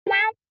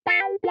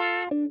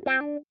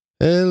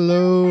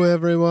Hello,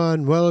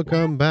 everyone.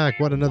 Welcome back.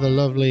 What another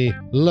lovely,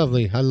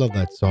 I love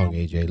that song,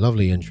 AJ.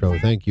 Lovely intro.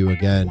 Thank you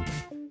again.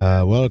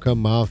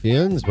 Welcome,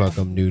 Mafians.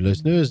 Welcome, new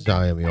listeners.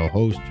 I am your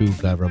host, Too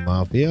Clever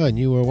Mafia, and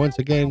you are once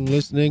again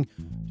listening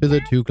to the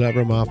Too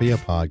Clever Mafia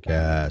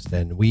podcast.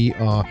 And we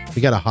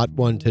got a hot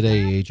one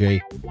today,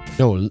 AJ.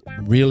 No,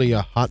 really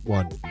a hot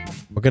one.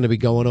 We're going to be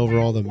going over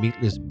all the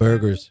meatless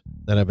burgers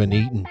that I've been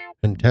eating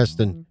and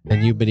testing,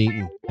 and you've been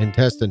eating and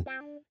testing.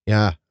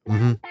 Yeah.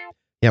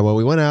 Yeah, well,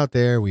 we went out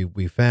there.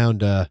 We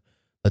found the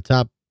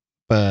top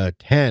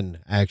 10,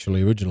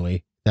 actually,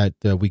 originally, that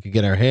we could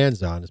get our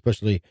hands on,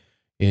 especially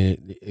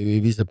you'd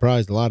be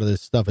surprised a lot of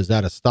this stuff is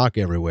out of stock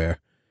everywhere.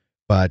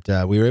 But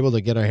we were able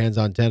to get our hands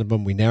on 10 of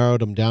them. We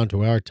narrowed them down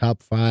to our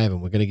top 5,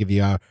 and we're going to give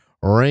you our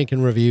rank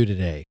and review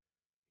today.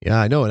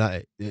 Yeah, I know.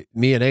 And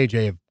me and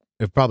AJ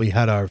have probably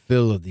had our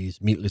fill of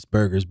these meatless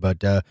burgers,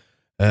 but my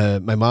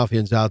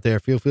Mafians out there,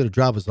 feel free to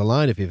drop us a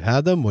line if you've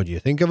had them. What do you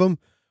think of them?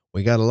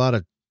 We got a lot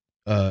of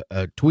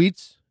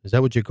tweets. Is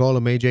that what you call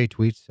them, AJ?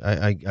 Tweets?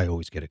 I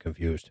always get it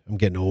confused. I'm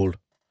getting old,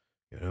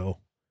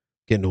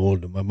 getting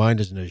old. My mind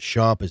isn't as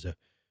sharp as it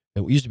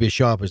used to be as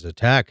sharp as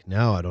attack.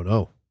 Now I don't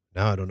know.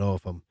 Now I don't know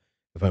if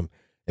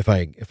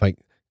I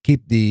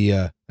keep the,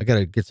 I got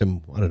to get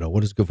some, I don't know,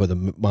 what is good for the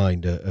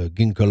mind?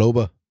 Ginkgo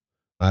biloba?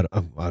 I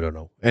don't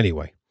know.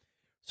 Anyway.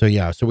 So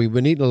yeah, so we've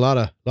been eating a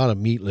lot of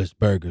meatless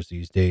burgers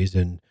these days,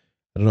 and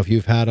I don't know if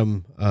you've had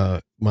them,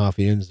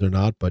 Mafians or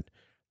not, but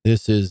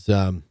this is,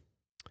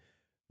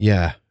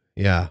 yeah.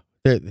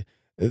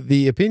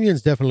 The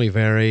opinions definitely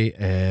vary,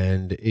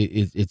 and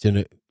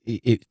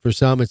for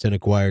some it's an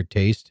acquired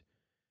taste.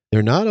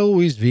 They're not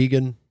always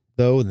vegan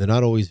though, and they're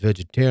not always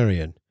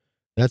vegetarian.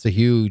 That's a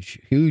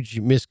huge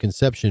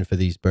misconception for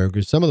these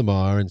burgers. Some of them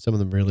are, and some of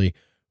them really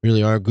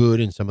are good,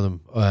 and some of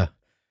them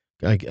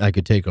I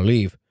could take or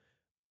leave.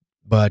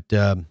 But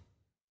it's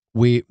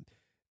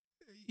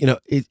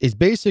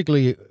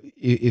basically,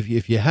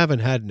 if you haven't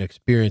had an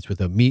experience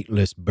with a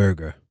meatless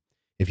burger.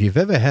 If you've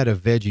ever had a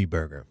veggie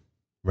burger,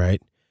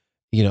 right?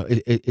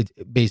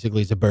 It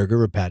basically is a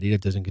burger or patty that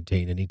doesn't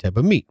contain any type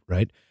of meat,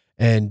 right?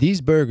 And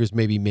these burgers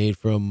may be made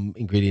from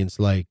ingredients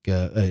like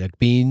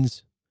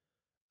beans,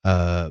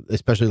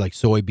 especially like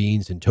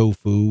soybeans and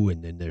tofu,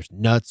 and then there's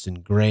nuts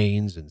and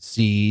grains and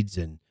seeds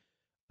and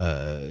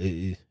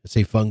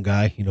say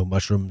fungi,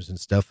 mushrooms and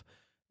stuff,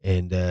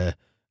 and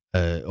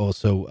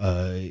also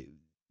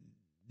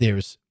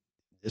there's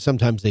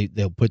sometimes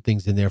they'll put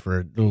things in there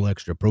for a little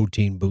extra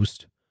protein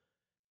boost.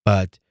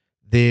 But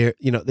they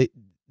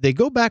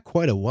go back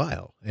quite a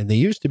while, and they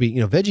used to be,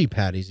 veggie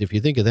patties. If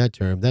you think of that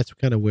term, that's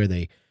kind of where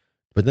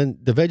but then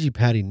the veggie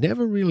patty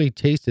never really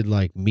tasted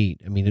like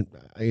meat. I mean,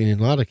 in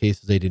a lot of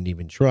cases, they didn't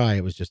even try.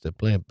 It was just a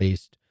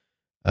plant-based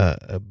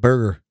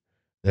burger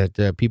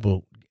that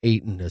people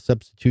ate in a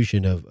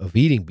substitution of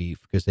eating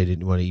beef because they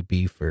didn't want to eat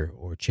beef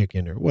or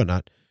chicken or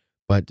whatnot.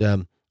 But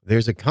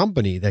there's a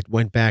company that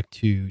went back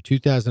to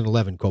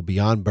 2011 called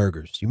Beyond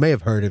Burgers. You may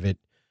have heard of it.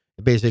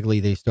 Basically,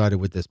 they started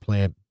with this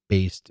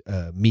plant-based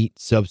meat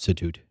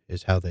substitute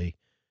is how they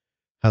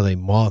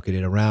market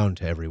it around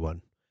to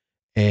everyone,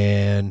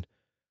 and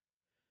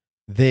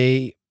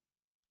they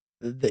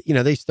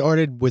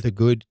started with a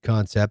good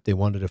concept. They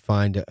wanted to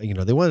find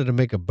they wanted to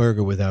make a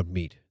burger without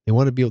meat. They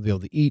wanted to be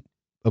able to eat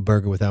a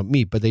burger without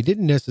meat, but they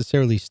didn't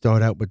necessarily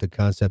start out with the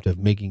concept of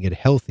making it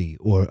healthy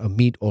or a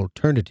meat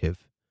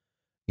alternative.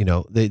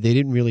 They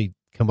didn't really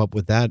come up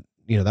with that.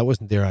 That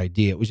wasn't their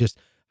idea. It was just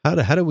how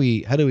do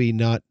we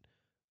not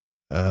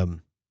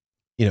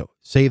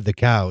save the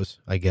cows,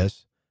 I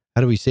guess.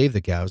 How do we save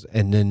the cows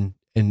and then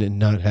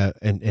not have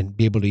and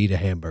be able to eat a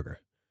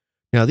hamburger?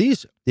 Now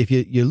these, if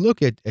you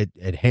look at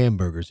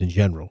hamburgers in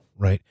general,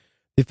 right?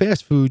 The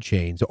fast food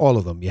chains, all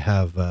of them, you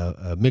have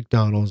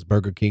McDonald's,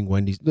 Burger King,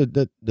 Wendy's,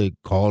 the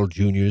Carl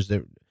Juniors,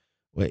 the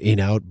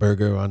In-Out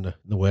Burger on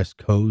the West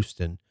Coast,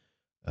 and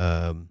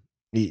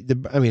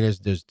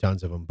there's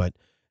tons of them, but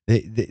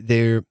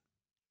their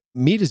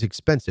meat is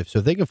expensive, so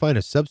if they can find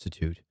a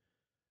substitute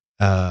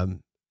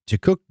to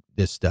cook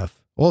this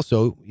stuff.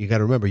 Also, you got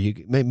to remember,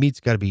 meat's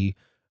got to be,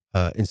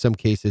 in some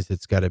cases,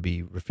 it's got to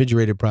be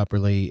refrigerated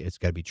properly. It's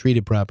got to be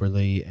treated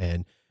properly.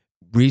 And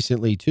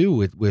recently, too,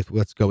 with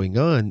what's going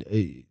on,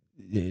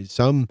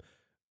 some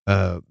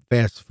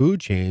fast food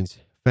chains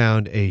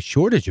found a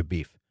shortage of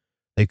beef.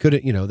 They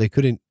couldn't,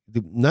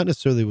 not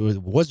necessarily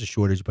was a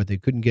shortage, but they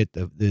couldn't get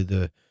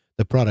the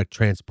product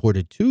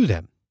transported to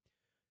them.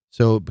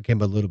 So it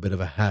became a little bit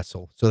of a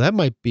hassle. So that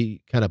might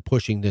be kind of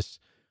pushing this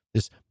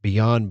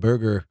Beyond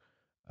Burger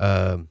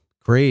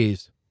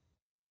craze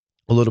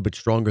a little bit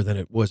stronger than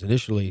it was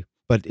initially.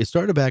 But it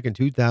started back in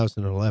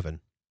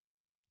 2011.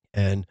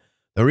 And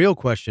the real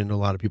question a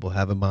lot of people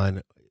have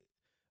on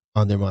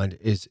their mind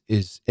is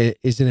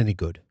it any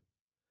good?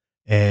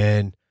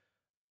 And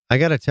I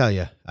got to tell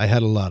you, I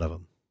had a lot of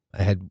them.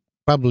 I had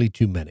probably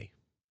too many.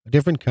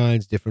 Different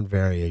kinds, different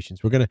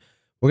variations. We're gonna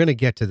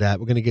get to that.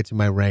 We're gonna get to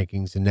my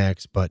rankings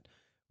next, but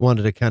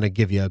wanted to kind of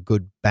give you a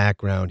good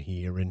background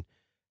here and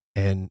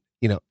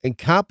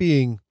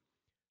copying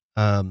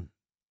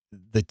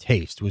the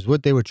taste was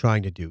what they were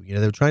trying to do. You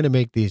know, they were trying to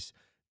make these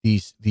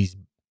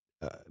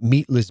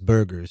meatless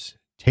burgers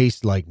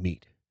taste like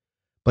meat.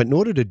 But in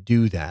order to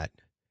do that,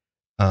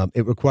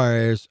 it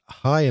requires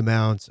high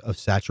amounts of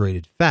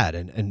saturated fat,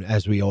 and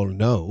as we all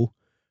know,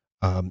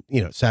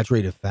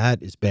 saturated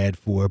fat is bad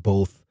for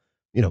both,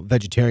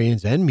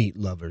 vegetarians and meat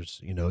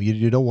lovers.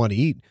 You don't want to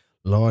eat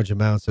large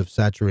amounts of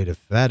saturated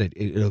fat.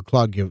 It'll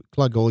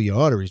clog all your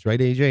arteries, right,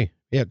 AJ?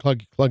 Yeah,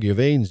 clog your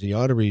veins and your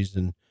arteries,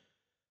 and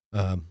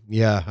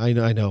yeah, I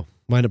know.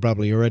 Mine are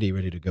probably already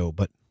ready to go,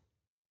 but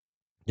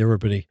you're a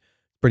pretty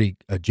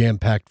jam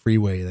packed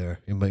freeway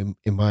there in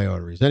my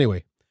arteries.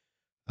 Anyway,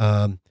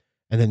 and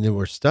then there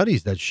were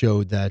studies that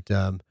showed that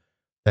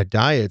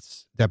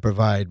diets that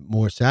provide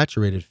more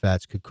saturated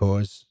fats could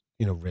cause,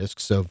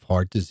 risks of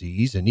heart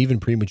disease and even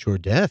premature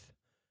death.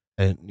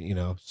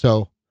 And,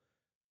 so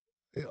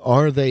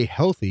are they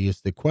healthy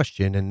is the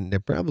question. And they're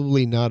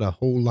probably not a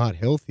whole lot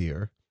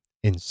healthier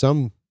in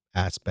some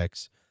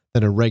aspects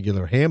than a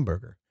regular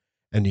hamburger.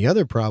 And the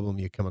other problem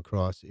you come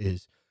across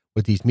is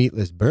with these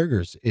meatless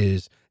burgers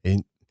is,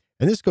 and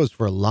this goes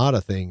for a lot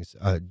of things,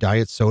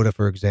 diet soda,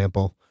 for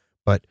example,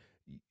 but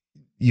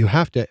you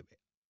have to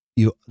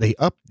they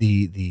up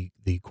the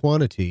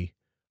quantity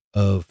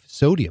of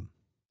sodium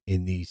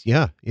in these.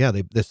 Yeah,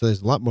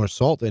 there's a lot more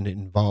salt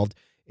involved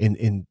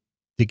in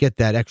to get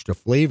that extra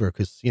flavor,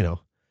 because you've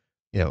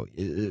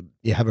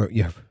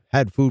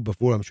had food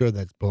before, I'm sure,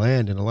 that's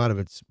bland, and a lot of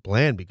it's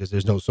bland because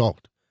there's no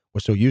salt.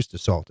 We're so used to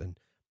salt, and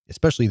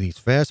especially these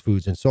fast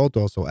foods, and salt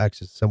also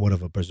acts as somewhat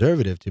of a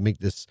preservative to make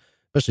this,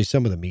 especially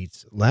some of the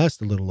meats,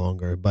 last a little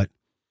longer. But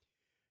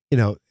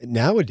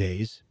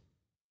nowadays,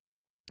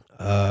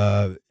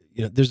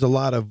 there's a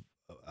lot of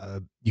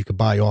you could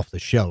buy off the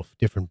shelf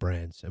different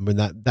brands. I mean,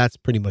 that's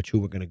pretty much who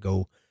we're going to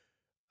go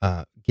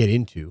get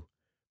into,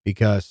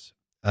 because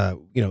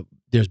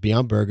there's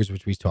Beyond Burgers,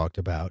 which we talked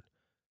about.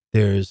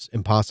 There's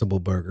Impossible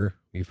Burger.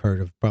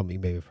 Probably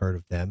may have heard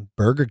of them.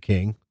 Burger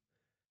King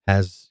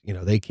has,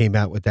 they came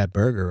out with that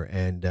burger,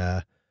 and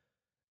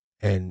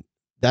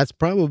that's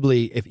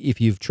probably,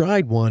 if you've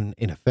tried one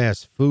in a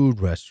fast food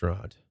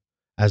restaurant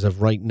as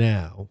of right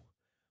now,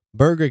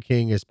 Burger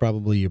King is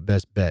probably your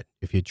best bet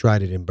if you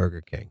tried it in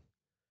Burger King.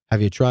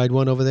 Have you tried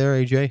one over there,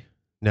 AJ?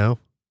 No?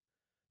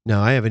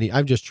 No, I haven't.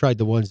 I've just tried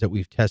the ones that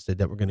we've tested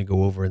that we're going to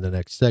go over in the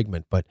next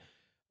segment. But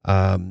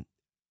um,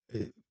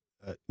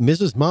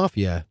 Mrs.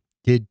 Mafia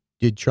did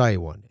try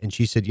one, and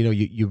she said,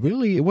 you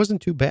really, it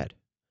wasn't too bad.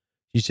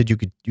 She said you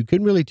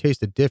couldn't really taste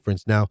the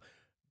difference. Now,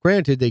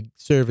 granted, they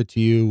serve it to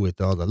you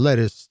with all the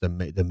lettuce, the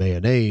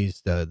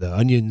mayonnaise, the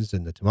onions,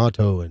 and the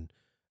tomato, and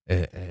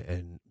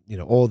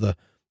all the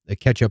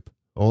ketchup,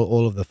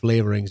 all of the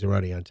flavorings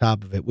already on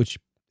top of it, which,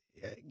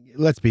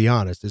 let's be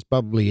honest, is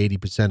probably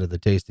 80% of the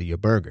taste of your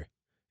burger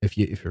if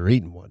you're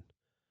eating one.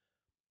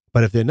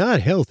 But if they're not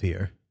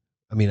healthier,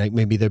 I mean, like,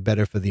 maybe they're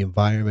better for the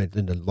environment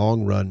in the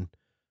long run.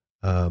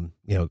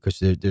 Because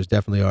there's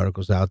definitely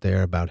articles out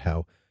there about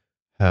how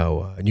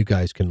and you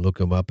guys can look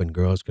them up, and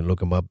girls can look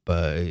them up,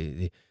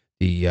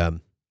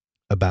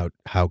 about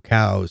how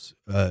cows,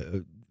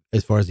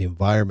 as far as the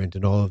environment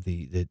and all of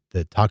the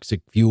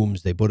toxic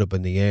fumes they put up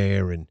in the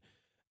air, and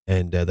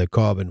the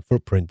carbon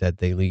footprint that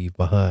they leave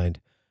behind.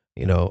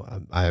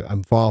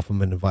 I'm far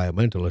from an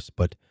environmentalist,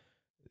 but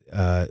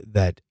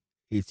that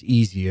it's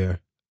easier,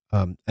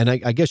 and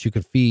I guess you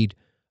could feed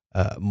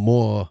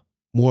more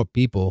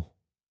people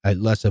at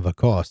less of a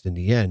cost in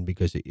the end,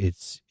 because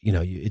it's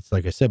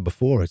like I said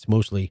before, it's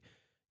mostly,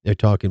 they're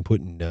talking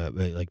putting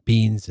like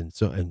beans and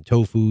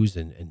tofus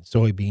and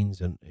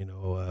soybeans and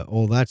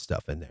all that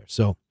stuff in there.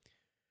 So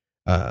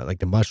like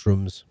the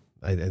mushrooms,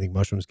 I think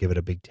mushrooms give it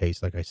a big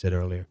taste, like I said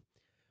earlier.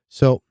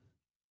 So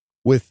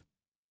with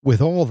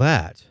all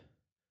that,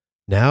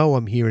 now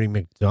I'm hearing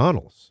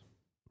McDonald's,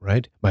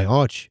 right? My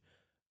arch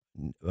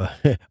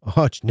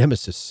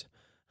nemesis,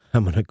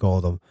 I'm gonna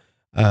call them.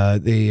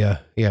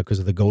 Because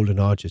of the golden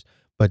arches.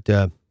 But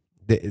they're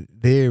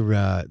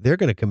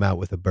going to come out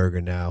with a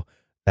burger now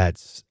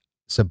that's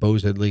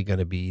supposedly going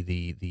to be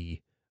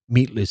the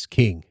meatless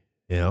king.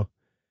 They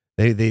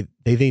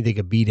think they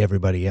could beat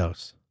everybody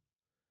else.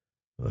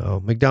 Well,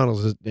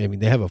 McDonald's I mean,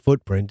 they have a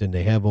footprint and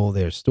they have all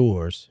their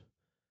stores.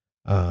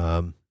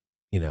 So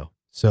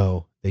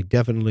they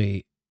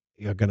definitely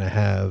are going to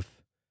have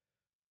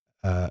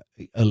a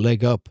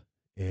leg up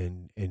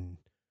in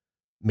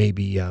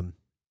maybe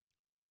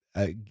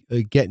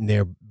getting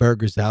their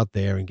burgers out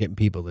there and getting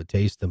people to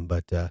taste them.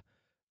 But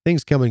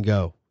things come and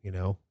go,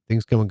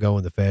 things come and go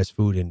in the fast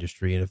food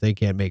industry. And if they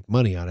can't make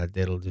money on it,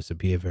 it'll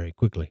disappear very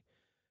quickly.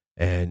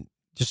 And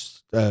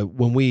just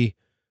when we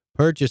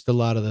purchased a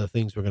lot of the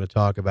things we're going to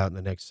talk about in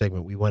the next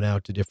segment, we went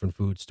out to different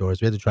food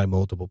stores. We had to try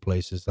multiple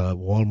places,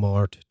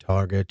 Walmart,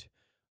 Target,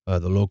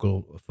 the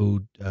local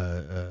food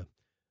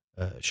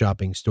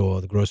shopping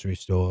store, the grocery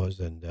stores,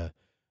 and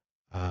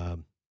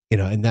and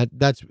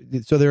that's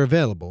so they're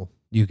available.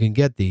 You can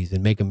get these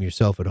and make them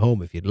yourself at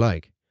home if you'd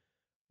like.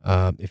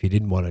 If you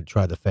didn't want to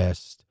try the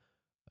fast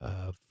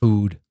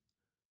food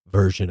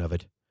version of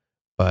it,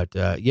 but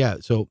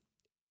so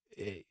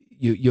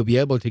you'll be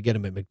able to get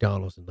them at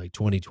McDonald's in like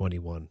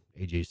 2021.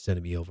 AJ's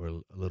sending me over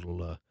a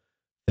little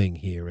thing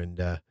here, and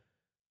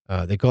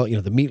they call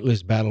it, the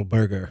Meatless Battle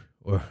Burger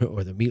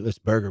or the Meatless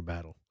Burger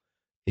Battle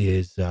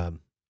is the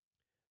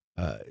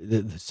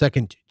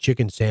second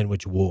chicken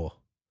sandwich war.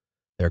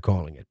 They're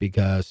calling it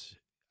because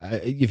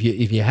if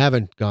you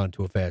haven't gone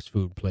to a fast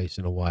food place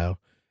in a while,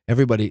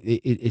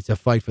 it's a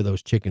fight for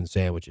those chicken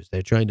sandwiches.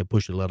 They're trying to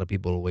push a lot of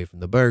people away from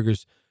the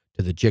burgers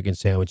to the chicken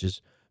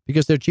sandwiches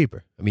because they're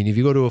cheaper. I mean, if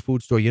you go to a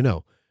food store, you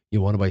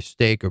want to buy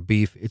steak or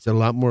beef, it's a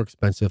lot more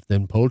expensive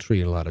than poultry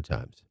a lot of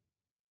times.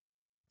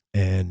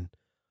 And,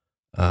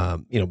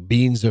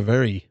 beans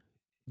are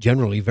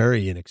generally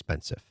very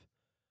inexpensive.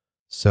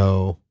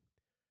 So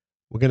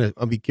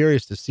I'll be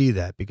curious to see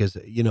that because,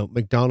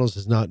 McDonald's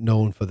is not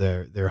known for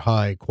their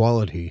high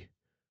quality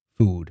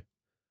food.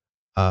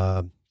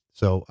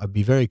 So I'd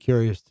be very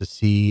curious to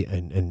see,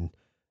 and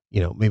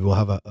maybe we'll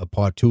have a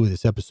part 2 of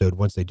this episode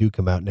once they do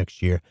come out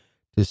next year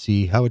to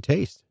see how it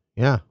tastes.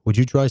 Yeah. Would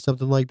you try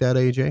something like that,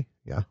 AJ?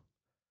 Yeah.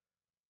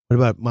 What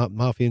about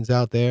Mafians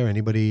out there?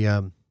 Anybody,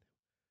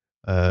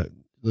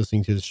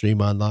 listening to the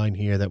stream online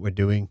here that we're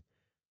doing?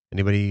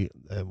 Anybody,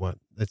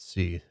 let's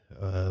see.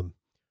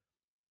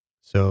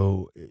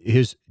 So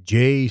here's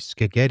Jay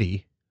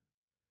Skaghetti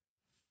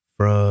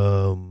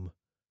from,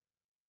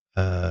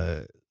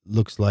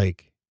 looks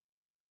like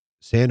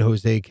San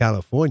Jose,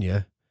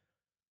 California,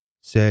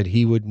 said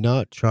he would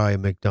not try a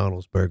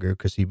McDonald's burger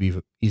because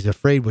he's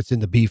afraid what's in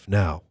the beef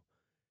now.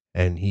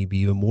 And he'd be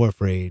even more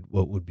afraid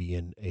what would be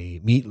in a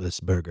meatless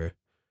burger.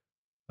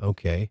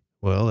 Okay.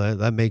 Well,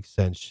 that makes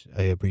sense.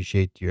 I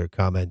appreciate your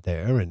comment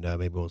there. And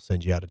maybe we'll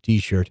send you out a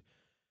t-shirt.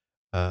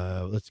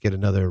 Let's get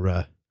another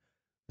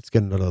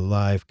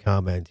live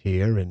comment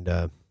here.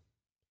 And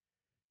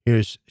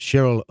here's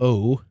Cheryl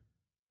O.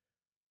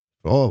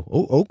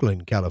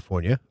 Oakland,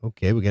 California.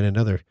 Okay, we got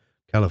another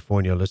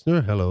California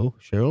listener. Hello,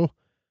 Cheryl.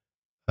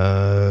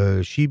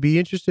 She'd be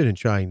interested in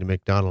trying the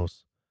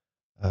McDonald's,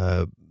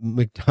 the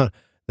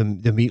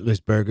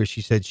meatless burger.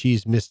 She said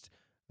she's missed.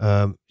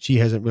 She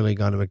hasn't really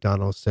gone to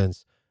McDonald's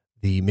since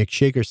the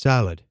McShaker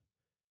salad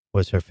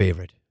was her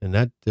favorite, and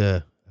that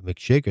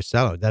McShaker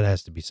salad that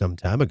has to be some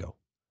time ago.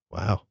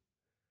 Wow.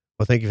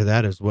 Well, thank you for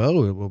that as well.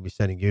 We'll be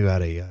sending you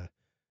out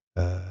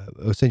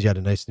we'll send you out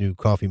a nice new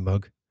coffee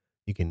mug.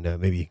 You can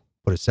maybe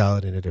put a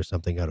salad in it or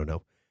something. I don't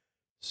know.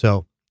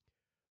 So,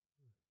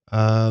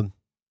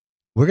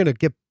 we're gonna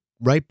get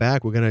right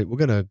back. We're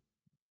gonna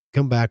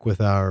come back with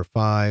our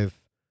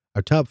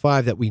top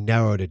 5 that we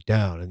narrowed it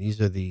down, and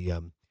these are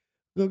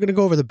we're gonna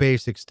go over the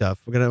basic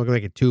stuff. We're gonna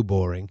make it too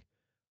boring.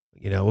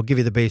 We'll give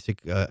you the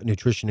basic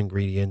nutrition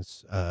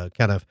ingredients,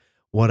 kind of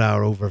what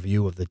our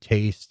overview of the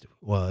taste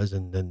was,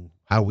 and then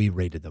how we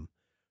rated them.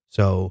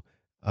 So,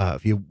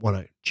 if you want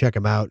to check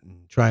them out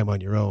and try them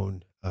on your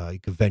own, you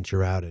could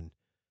venture out and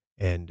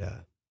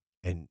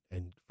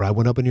fry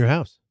one up in your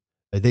house.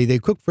 They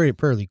cook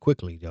fairly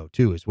quickly though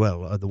too as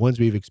well. The ones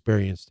we've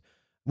experienced,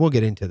 we'll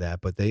get into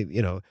that, but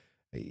you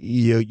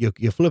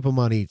flip them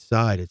on each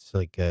side. It's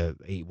like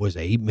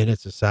 8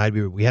 minutes a side.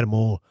 We had them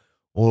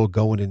all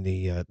going in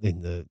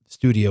the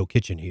studio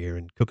kitchen here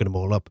and cooking them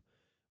all up,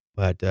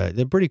 but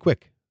they're pretty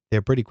quick.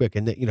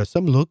 And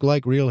some look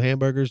like real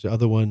hamburgers.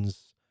 Other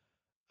ones,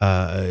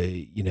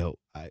 I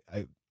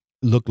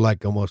look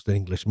like almost an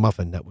English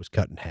muffin that was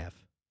cut in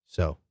half.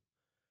 So,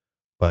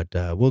 but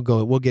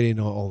we'll get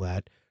into all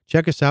that.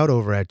 Check us out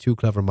over at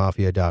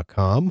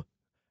tooclevermafia.com.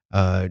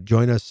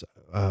 Join us,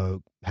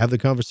 have the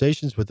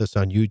conversations with us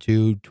on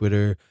YouTube,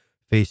 Twitter,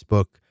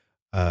 Facebook,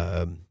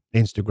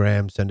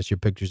 Instagram. Send us your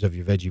pictures of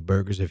your veggie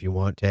burgers if you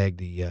want. Tag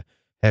the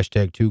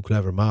hashtag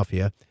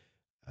Tooclevermafia.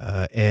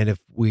 And if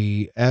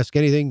we ask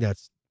anything,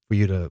 that's for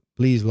you to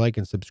please like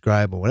and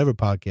subscribe on whatever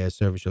podcast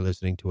service you're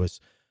listening to us.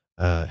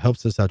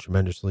 Helps us out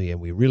tremendously,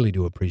 and we really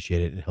do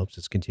appreciate it. It helps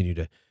us continue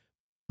to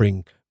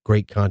bring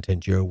great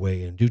content your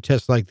way and do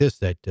tests like this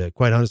that,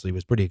 quite honestly,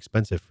 was pretty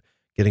expensive,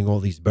 getting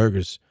all these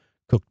burgers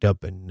cooked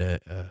up and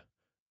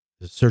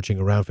searching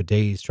around for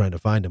days trying to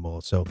find them all.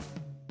 So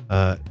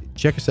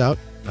check us out.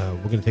 We're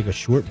going to take a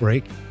short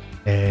break,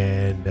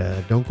 and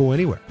don't go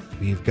anywhere.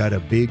 We've got a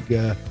big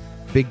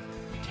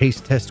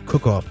taste test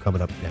cook-off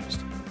coming up next.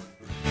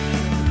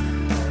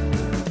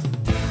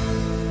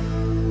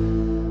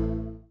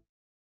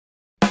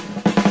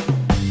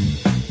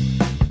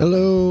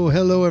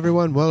 Hello,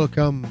 everyone.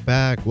 Welcome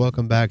back.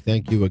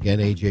 Thank you again,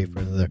 AJ, for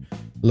another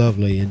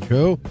lovely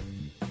intro.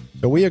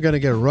 So we are going to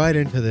get right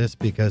into this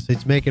because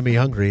it's making me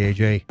hungry,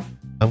 AJ.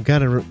 I'm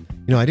kind of,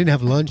 I didn't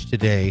have lunch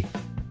today,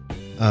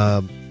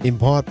 in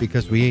part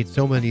because we ate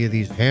so many of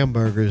these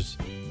hamburgers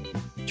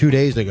 2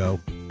 days ago,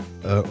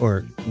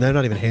 or they're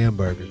not even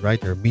hamburgers,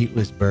 right? They're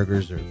meatless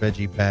burgers or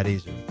veggie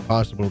patties or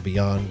possible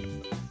beyond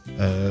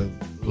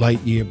light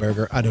year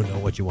burger. I don't know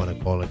what you want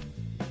to call it,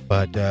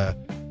 but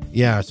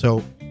yeah.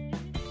 So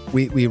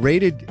we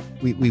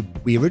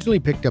originally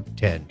picked up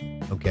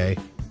 10, okay,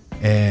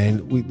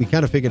 and we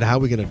kind of figured how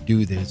we're gonna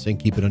do this and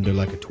keep it under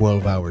like a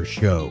 12-hour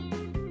show.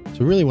 So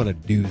we really want to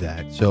do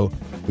that. So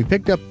we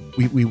picked up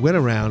we went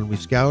around, we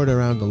scoured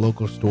around the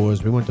local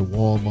stores. We went to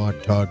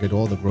Walmart, Target,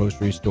 all the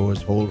grocery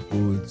stores, Whole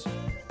Foods.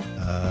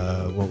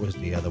 What was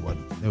the other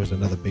one? There was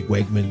another big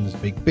Wegmans,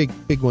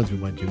 big ones we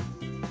went to.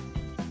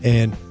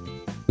 And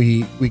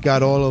we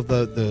got all of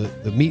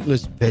the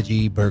meatless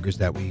veggie burgers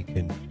that we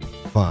can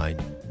find.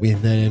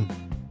 And then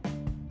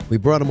we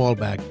brought them all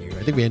back here.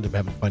 I think we ended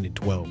up finding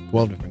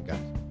 12 different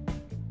kinds.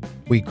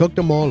 We cooked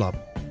them all up.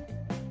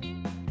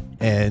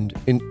 And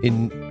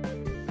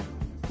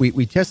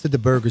we tested the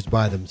burgers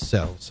by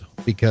themselves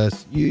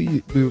because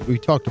we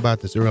talked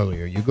about this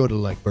earlier. You go to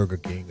like Burger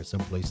King or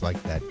someplace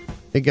like that.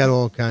 They got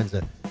all kinds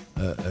of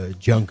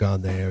junk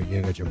on there.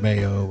 You got your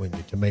mayo and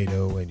your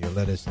tomato and your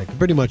lettuce. They can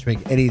pretty much make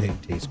anything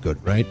taste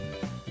good, right?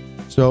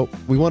 So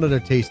we wanted to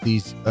taste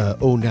these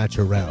au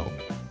naturel.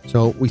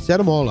 So we set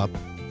them all up.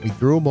 We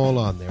threw them all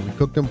on there. We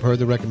cooked them per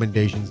the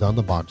recommendations on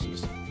the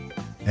boxes.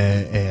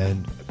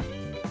 And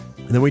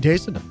then we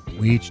tasted them.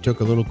 We each took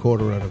a little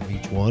quarter out of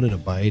each one and a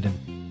bite and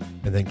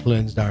then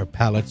cleansed our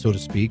palate, so to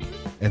speak,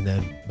 and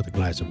then with a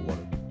glass of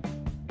water.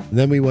 And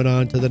then we went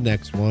on to the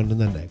next one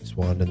and the next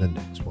one and the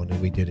next one,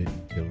 and we did it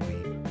until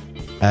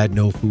we had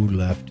no food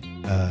left.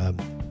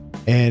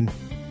 And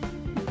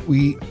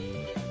we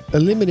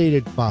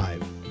eliminated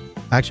 5.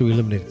 Actually, we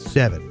eliminated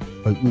 7,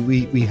 but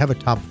we have a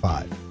top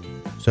 5.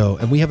 So,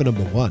 and we have a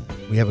number 1.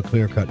 We have a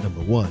clear-cut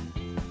number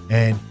 1.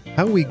 And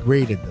how we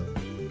graded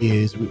them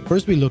is,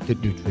 first we looked at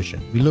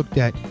nutrition. We looked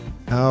at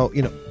how,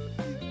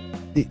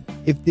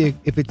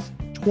 if it's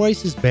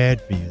twice as bad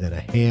for you than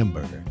a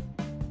hamburger,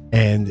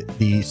 and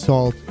the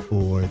salt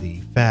or the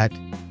fat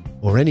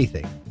or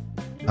anything,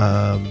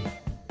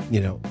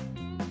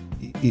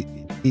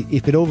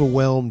 if it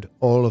overwhelmed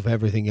all of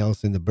everything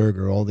else in the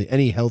burger,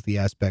 any healthy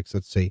aspects,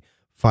 let's say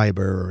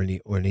fiber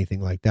or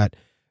anything like that,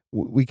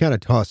 we kind of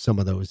tossed some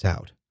of those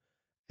out.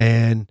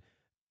 And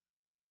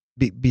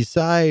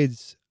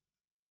besides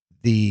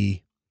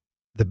the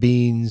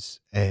beans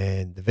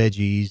and the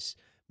veggies,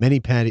 many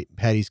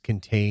patties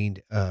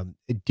contained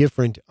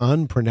different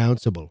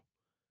unpronounceable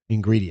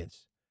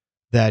ingredients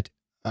that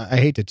I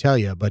hate to tell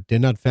you, but they're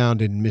not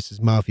found in Mrs.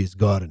 Mafia's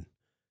garden.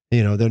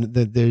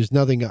 There's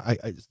nothing.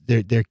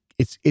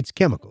 It's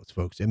chemicals,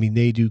 folks. I mean,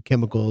 they do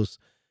chemicals,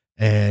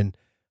 and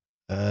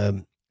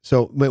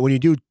so when you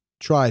do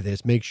try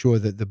this, make sure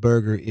that the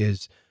burger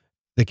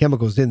the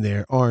chemicals in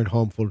there aren't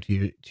harmful to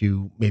you.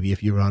 To maybe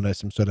if you're on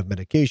some sort of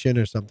medication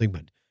or something,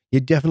 but you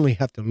definitely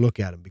have to look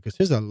at them because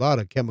there's a lot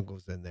of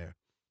chemicals in there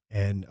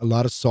and a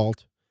lot of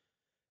salt,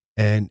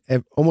 and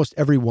almost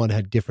every one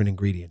had different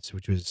ingredients,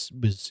 which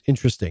was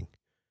interesting.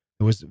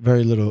 There was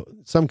very little,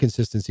 some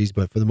consistencies,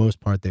 but for the most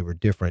part they were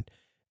different.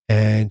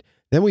 And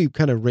then we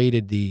kind of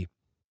rated the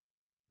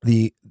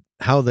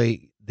how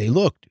they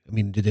looked. I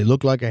mean, did they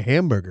look like a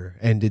hamburger,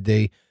 and did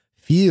they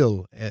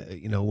feel,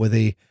 were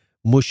they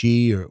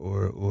mushy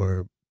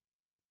or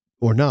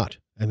not?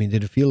 I mean,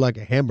 did it feel like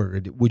a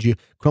hamburger? Would you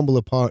crumble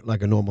apart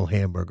like a normal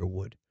hamburger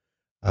would?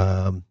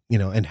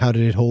 And how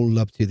did it hold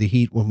up to the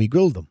heat when we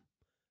grilled them?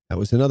 That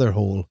was another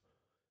whole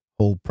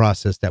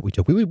process that we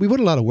took. We put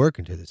a lot of work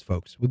into this,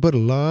 folks. We put a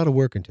lot of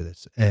work into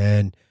this,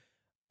 and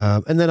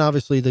then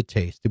obviously the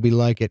taste. Did we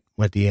like it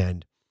at the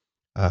end?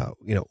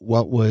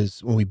 What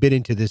was when we bit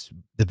into the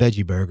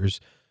veggie burgers?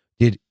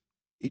 Did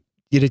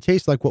it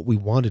taste like what we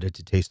wanted it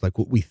to taste like?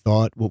 What we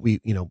thought? What we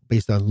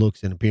based on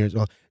looks and appearance?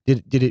 Well,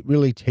 did it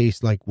really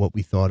taste like what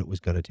we thought it was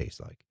going to taste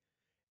like?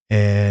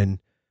 And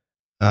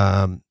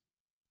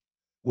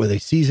were they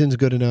seasoned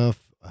good enough?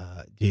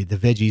 Did the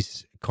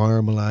veggies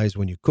caramelize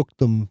when you cooked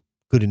them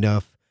good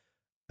enough?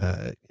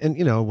 And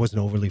it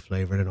wasn't overly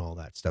flavored and all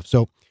that stuff.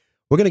 So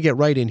we're going to get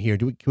right in here.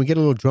 Can we get a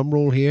little drum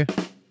roll here?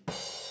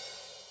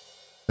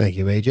 Thank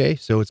you, AJ.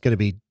 So it's going to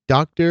be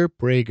Dr.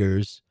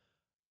 Prager's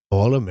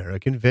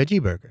All-American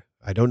Veggie Burger.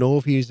 I don't know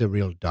if he's a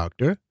real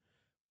doctor,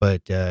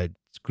 but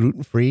it's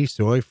gluten-free,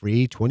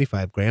 soy-free,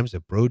 25 grams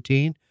of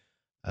protein.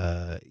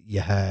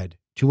 You had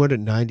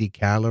 290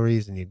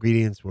 calories, and the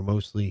ingredients were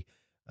mostly,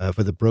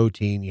 for the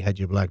protein, you had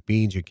your black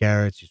beans, your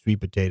carrots, your sweet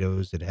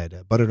potatoes. It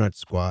had butternut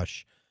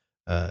squash,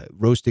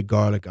 roasted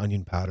garlic,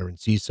 onion powder, and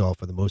sea salt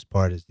for the most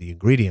part as the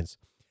ingredients.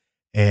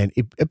 And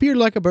it appeared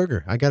like a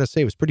burger. I got to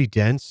say, it was pretty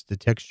dense. The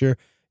texture,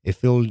 it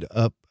filled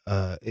up.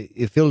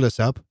 It filled us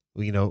up.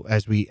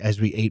 As we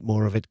ate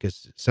more of it,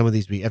 because some of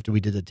these after we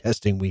did the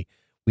testing, we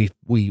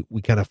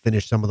kind of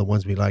finished some of the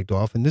ones we liked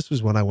off, and this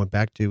was one I went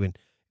back to, and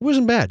it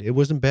wasn't bad. It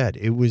wasn't bad.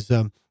 It was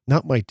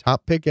not my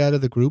top pick out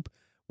of the group.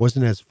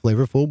 Wasn't as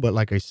flavorful, but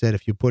like I said,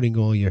 if you're putting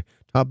all your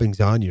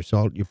toppings on, your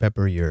salt, your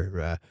pepper,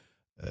 your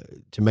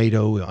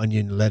tomato,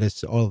 onion,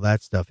 lettuce, all of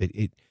that stuff,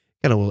 it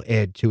kind of will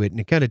add to it, and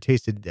it kind of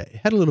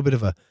had a little bit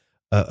of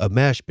a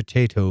mashed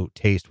potato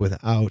taste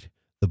without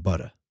the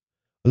butter.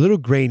 A little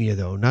grainier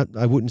though.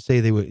 I wouldn't say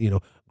they were,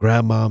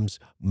 grandmom's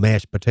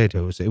mashed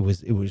potatoes. It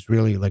was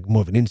really like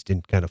more of an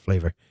instant kind of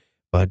flavor,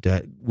 but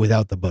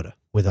without the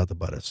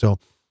butter. So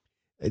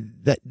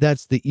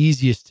that's the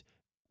easiest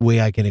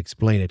way I can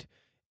explain it.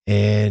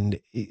 And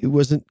it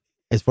wasn't,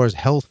 as far as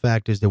health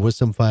factors, there was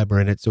some fiber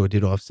in it, so it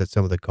did offset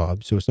some of the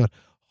carbs. So it's not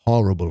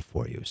horrible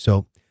for you.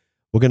 So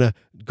We're going to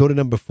go to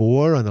number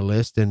 4 on the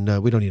list,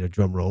 and we don't need a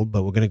drum roll,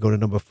 but we're going to go to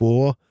number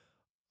 4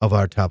 of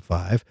our top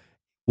 5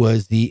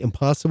 was the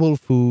Impossible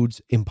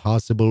Foods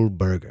Impossible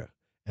Burger.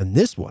 And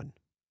this one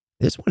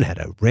had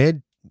a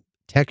red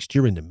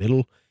texture in the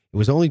middle. It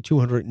was only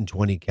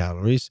 220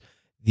 calories.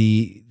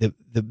 The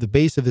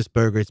base of this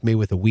burger, it's made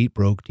with a wheat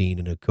protein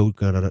and a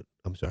coconut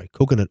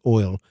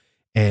oil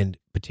and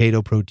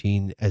potato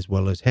protein as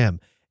well as ham.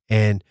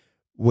 And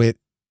with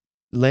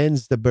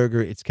lends the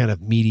burger its kind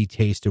of meaty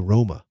taste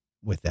aroma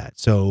with that.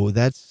 So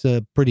that's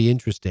pretty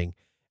interesting.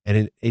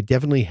 And it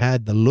definitely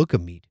had the look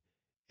of meat.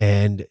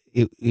 And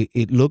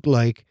it looked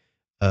like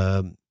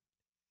um,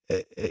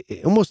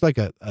 almost like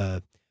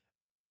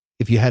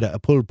if you had a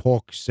pulled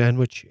pork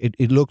sandwich,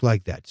 it looked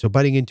like that. So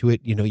biting into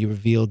it, you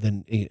revealed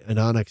an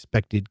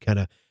unexpected kind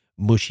of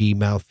mushy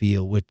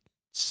mouthfeel, which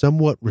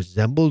somewhat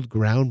resembled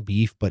ground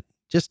beef, but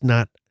just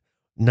not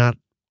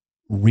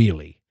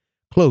really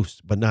close,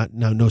 but not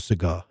no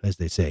cigar, as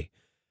they say.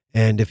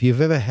 And if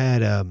you've ever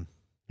had a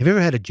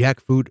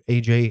jackfruit,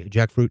 AJ,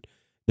 jackfruit?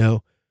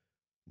 No,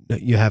 no,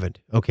 you haven't.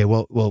 Okay,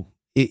 well,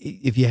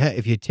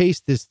 if you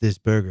taste this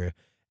burger,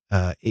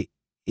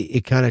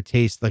 it kind of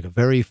tastes like a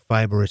very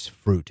fibrous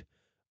fruit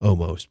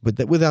almost,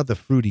 but without the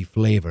fruity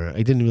flavor.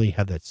 I didn't really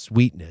have that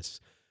sweetness.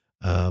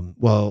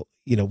 Well,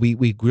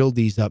 we grilled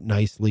these up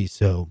nicely,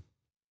 so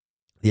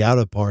the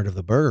outer part of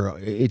the burger,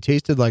 it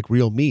tasted like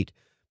real meat,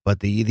 but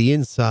the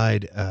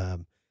inside,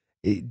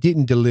 it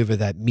didn't deliver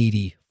that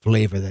meaty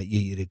flavor that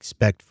you'd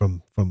expect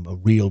from a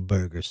real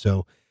burger.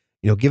 So,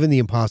 given the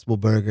Impossible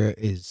Burger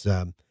is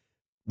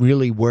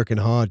really working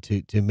hard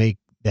to make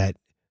that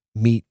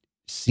meat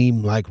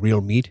seem like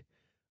real meat,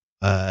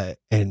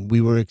 and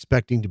we were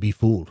expecting to be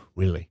fooled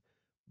really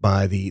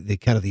by the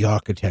kind of the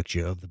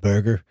architecture of the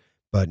burger,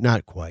 but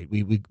not quite.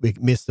 We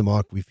missed the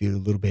mark. We feel a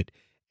little bit,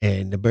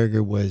 and the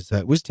burger was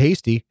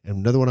tasty. And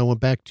another one I went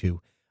back to,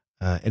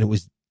 and it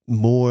was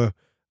more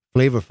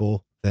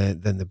flavorful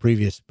than the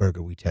previous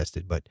burger we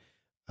tested, but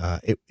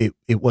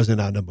it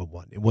wasn't our number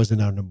one. It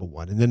wasn't our number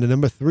one. And then the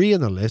number 3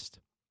 on the list,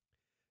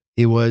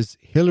 it was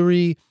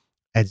Hillary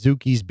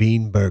Adzuki's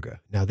Bean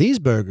Burger. Now, these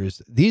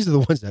burgers, these are the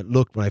ones that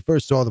looked, when I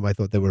first saw them, I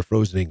thought they were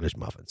frozen English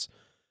muffins.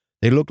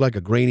 They looked like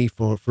a grainy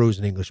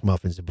frozen English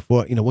muffins. And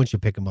before, once you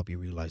pick them up, you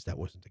realize that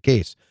wasn't the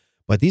case.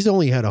 But these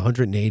only had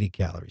 180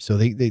 calories. So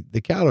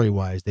the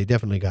calorie-wise, they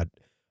definitely got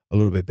a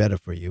little bit better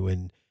for you.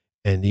 And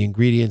the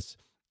ingredients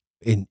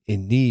in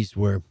these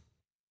were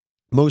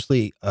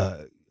mostly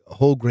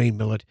whole grain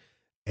millet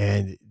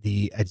and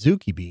the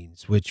Adzuki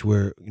beans, which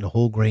were,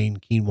 whole grain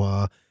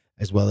quinoa,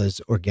 as well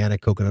as organic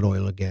coconut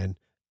oil again,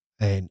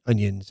 and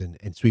onions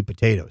and sweet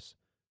potatoes.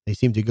 They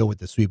seem to go with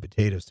the sweet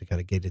potatoes to kind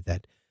of get it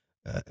that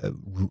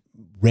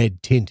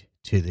red tint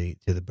to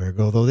the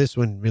burger. Although this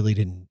one really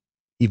didn't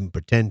even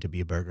pretend to be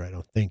a burger, I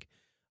don't think.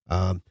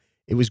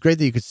 It was great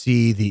that you could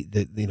see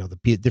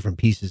the different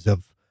pieces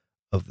of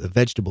the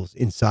vegetables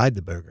inside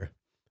the burger.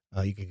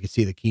 You could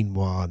see the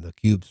quinoa and the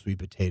cubed sweet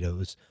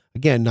potatoes.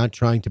 Again, not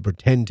trying to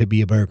pretend to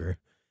be a burger,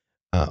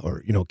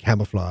 or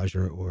camouflage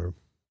or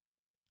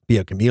be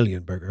a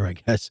chameleon burger, I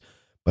guess.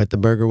 But the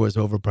burger was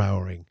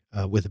overpowering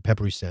with a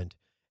peppery scent,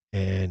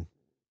 and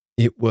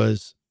it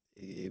was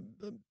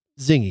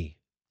zingy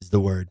is the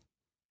word.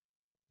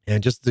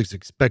 And just as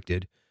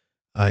expected,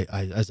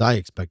 as I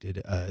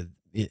expected,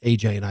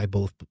 AJ and I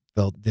both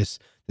felt this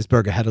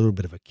burger had a little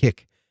bit of a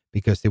kick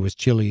because there was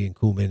chili and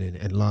cumin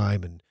and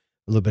lime and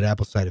a little bit of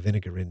apple cider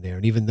vinegar in there.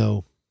 And even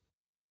though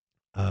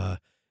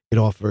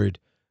it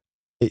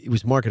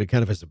was marketed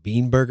kind of as a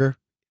bean burger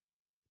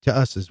to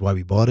us, is why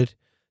we bought it.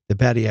 The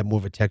patty had more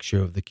of a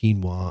texture of the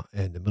quinoa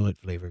and the millet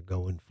flavor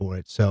going for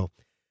it. So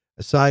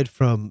aside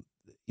from,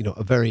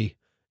 a very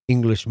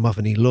English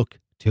muffiny look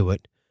to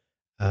it,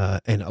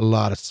 and a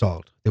lot of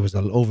salt, there was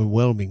an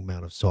overwhelming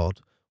amount of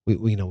salt.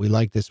 We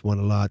liked this one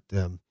a lot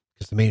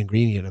because the main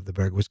ingredient of the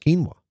burger was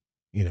quinoa,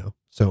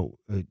 so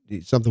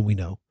it's something we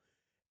know.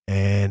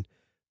 And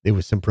there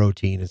was some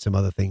protein and some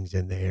other things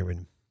in there.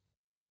 And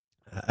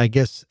I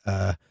guess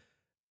there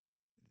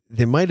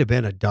might have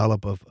been a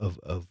dollop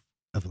of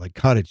like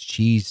cottage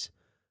cheese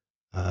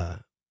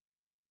on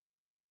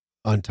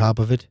top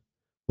of it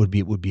would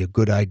be a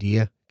good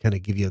idea. Kind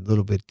of give you a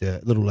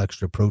little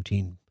extra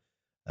protein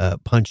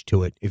punch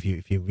to it if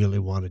you really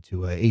wanted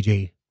to.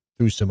 AJ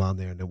threw some on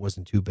there and it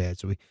wasn't too bad.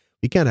 So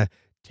we kind of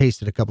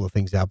tasted a couple of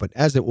things out, but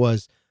as it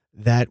was,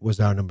 that was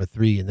our number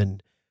 3. And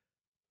then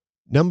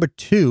number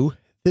 2,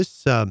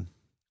 this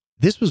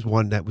was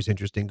one that was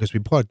interesting because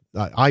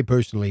I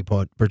personally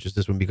purchased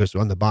this one because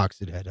on the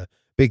box it had a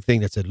big thing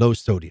that said low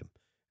sodium.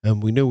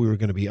 And we knew we were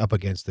going to be up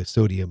against the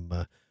sodium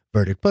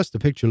verdict. Plus, the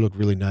picture looked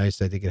really nice.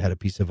 I think it had a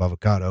piece of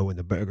avocado, and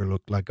the burger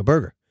looked like a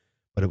burger.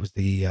 But it was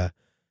the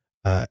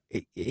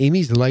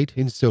Amy's Light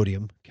in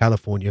Sodium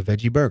California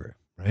Veggie Burger,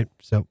 right?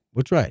 So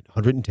we'll try it.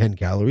 110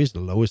 calories,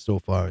 the lowest so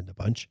far in the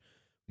bunch.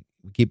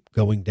 We keep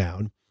going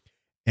down.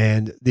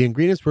 And the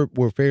ingredients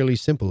were fairly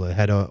simple. It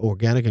had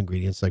organic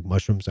ingredients like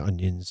mushrooms,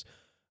 onions,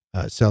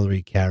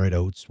 celery, carrot,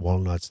 oats,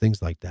 walnuts,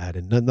 things like that.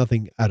 And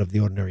nothing out of the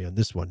ordinary on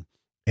this one.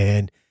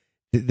 And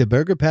The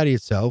burger patty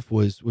itself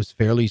was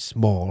fairly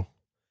small,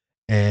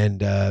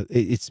 and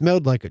it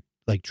smelled like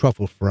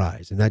truffle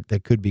fries, and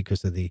that could be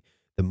because of the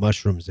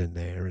mushrooms in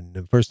there. And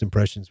the first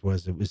impressions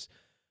was it was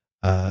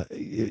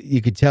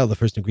you could tell the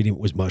first ingredient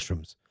was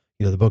mushrooms.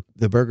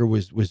 The burger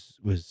was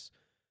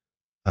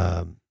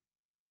um,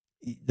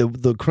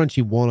 the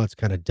crunchy walnuts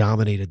kind of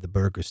dominated the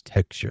burger's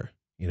texture.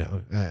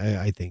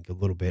 I think a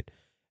little bit.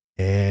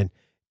 And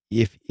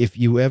if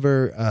you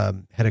ever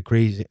had a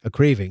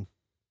craving,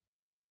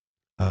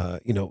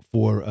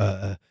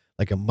 for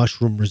like a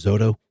mushroom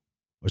risotto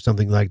or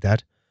something like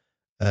that,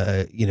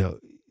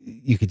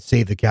 you could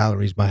save the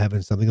calories by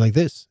having something like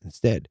this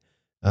instead.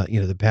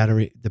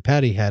 The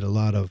patty had a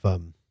lot of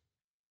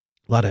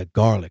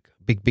garlic,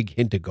 big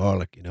hint of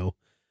garlic. You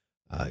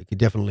could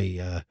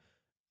definitely uh,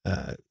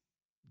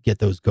 get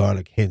those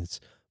garlic hints,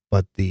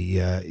 but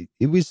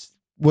it was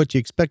what you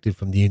expected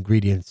from the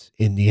ingredients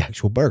in the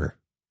actual burger,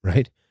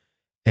 right?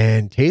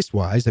 And taste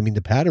wise, I mean,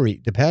 the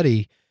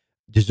patty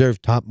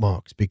deserved top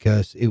marks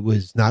because it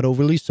was not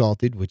overly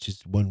salted, which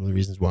is one of the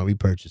reasons why we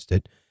purchased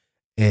it.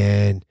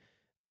 And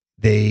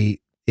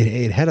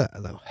it had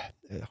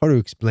hard to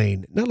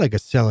explain, not like a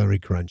celery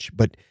crunch,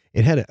 but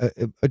it had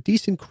a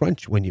decent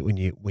crunch when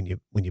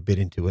you bit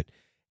into it,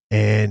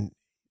 and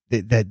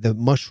the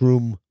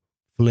mushroom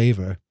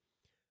flavor,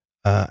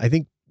 I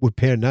think would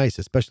pair nice,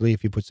 especially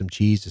if you put some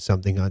cheese or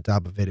something on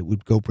top of it. It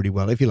would go pretty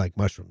well if you like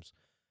mushrooms.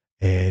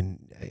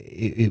 And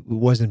it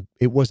wasn't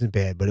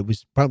bad, but it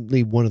was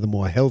probably one of the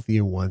more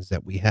healthier ones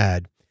that we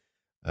had,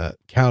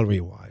 calorie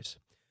wise.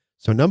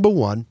 So number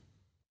one,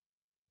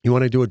 you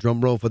want to do a drum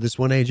roll for this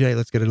one, AJ?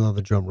 Let's get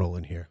another drum roll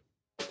in here.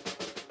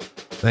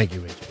 Thank you,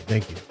 AJ.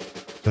 Thank you.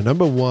 So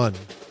number one,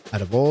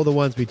 out of all the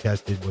ones we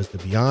tested, was the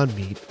Beyond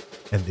Meat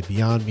and the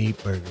Beyond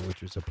Meat Burger,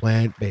 which was a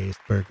plant-based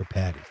burger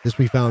patties. This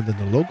we found in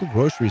the local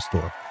grocery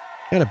store.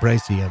 Kind of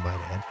pricey, I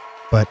might add,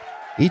 but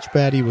each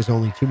patty was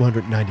only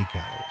 290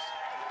 calories.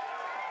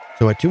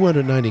 So at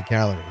 290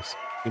 calories,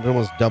 it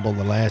almost double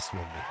the last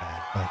one we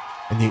had.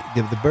 And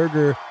the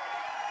burger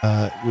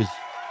was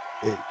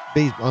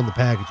based on the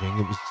packaging.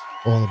 It was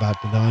all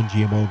about the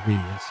non-GMO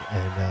ingredients,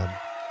 and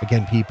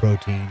again, pea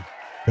protein,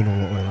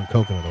 canola oil, and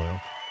coconut oil.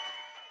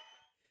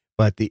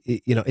 But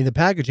in the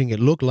packaging,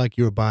 it looked like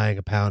you were buying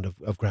a pound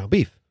of ground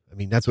beef. I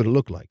mean, that's what it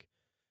looked like.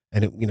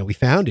 And we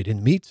found it in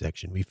the meat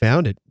section. We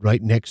found it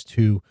right next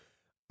to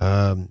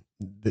they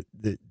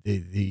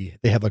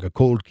have like a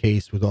cold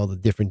case with all the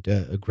different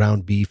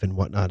ground beef and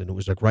whatnot, and it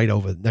was like right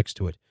over next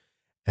to it,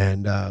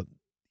 and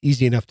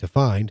easy enough to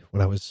find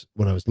when I was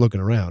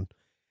looking around.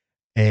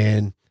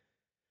 And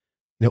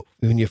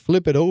when you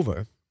flip it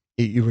over,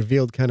 you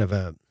revealed kind of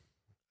a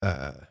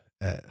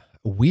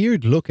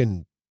weird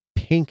looking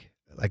pink,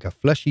 like a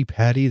fleshy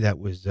patty that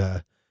was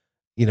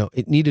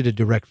it needed a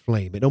direct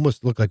flame. It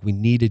almost looked like we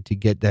needed to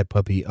get that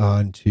puppy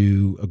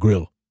onto a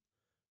grill,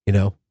 you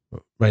know.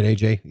 Right,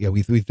 AJ? Yeah,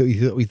 we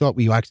thought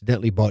we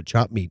accidentally bought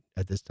chopped meat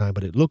at this time,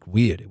 but it looked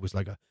weird. It was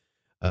like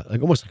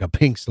like almost like a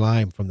pink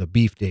slime from the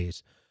beef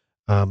days.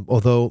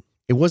 Although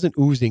it wasn't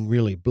oozing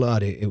really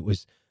blood, it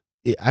was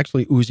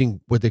actually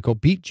oozing what they call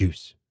beet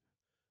juice.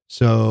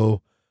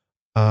 So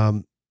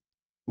um,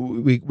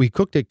 we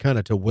cooked it kind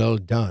of to well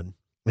done,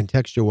 and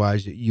texture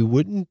wise, you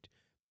wouldn't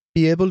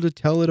be able to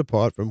tell it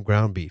apart from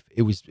ground beef.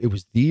 It was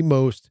the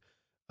most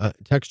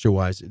texture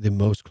wise, the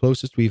most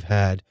closest we've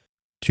had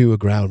to a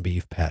ground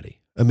beef patty.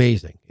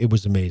 Amazing. It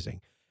was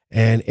amazing.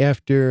 And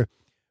after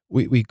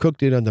we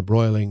cooked it on the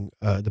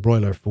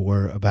broiler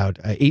for about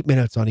 8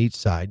 minutes on each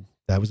side.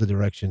 That was the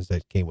directions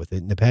that came with it.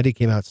 And the patty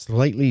came out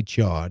slightly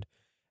charred.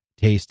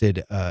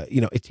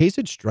 It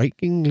tasted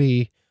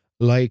strikingly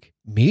like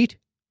meat,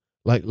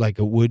 like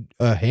it would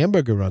a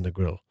hamburger on the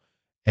grill.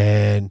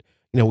 And,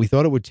 we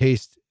thought it would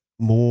taste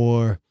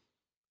more,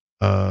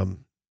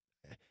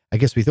 I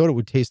guess we thought it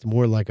would taste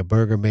more like a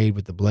burger made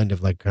with the blend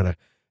of like kind of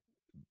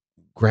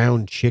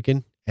ground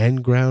chicken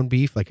and ground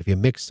beef, like if you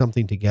mix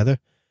something together,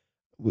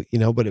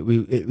 but it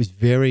was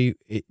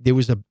there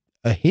was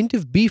a hint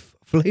of beef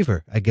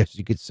flavor, I guess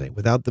you could say,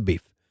 without the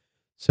beef.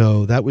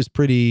 So that was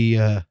pretty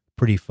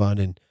fun.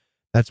 And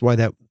that's why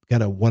that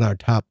kind of won our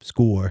top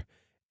score.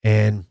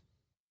 And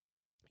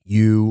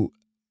you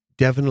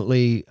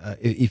definitely,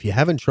 if you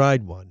haven't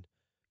tried one,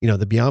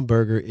 the Beyond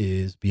Burger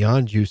is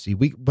beyond juicy.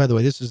 By the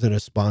way, this isn't a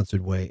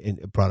sponsored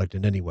product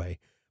in any way,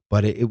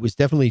 but it was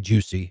definitely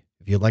juicy.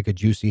 If you like a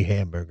juicy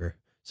hamburger,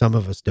 some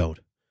of us don't,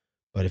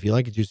 but if you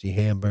like a juicy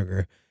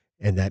hamburger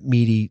and that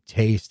meaty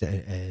taste,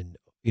 and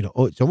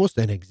it's almost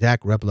an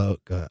exact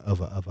replica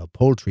of a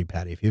poultry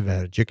patty. If you've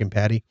had a chicken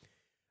patty,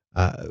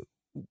 uh,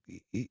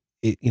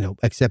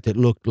 except it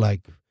looked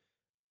like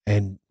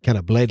and kind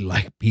of bled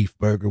like beef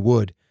burger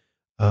would.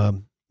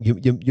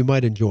 You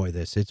might enjoy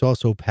this. It's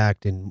also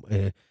packed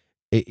in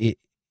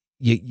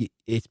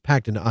it's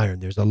packed in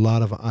iron. There's a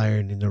lot of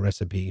iron in the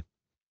recipe,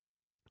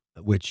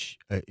 which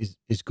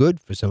is good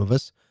for some of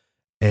us.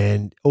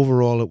 And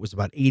overall, it was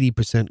about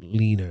 80%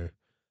 leaner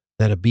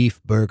than a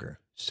beef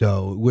burger.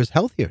 So it was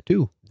healthier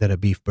too than a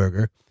beef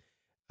burger.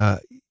 Uh,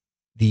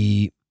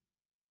 the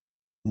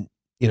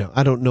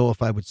I don't know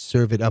if I would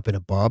serve it up in a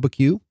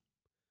barbecue.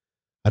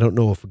 I don't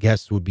know if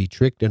guests would be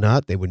tricked or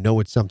not. They would know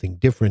it's something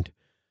different,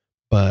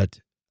 but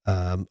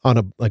on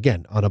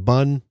a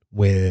bun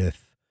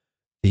with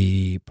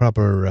the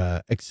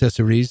proper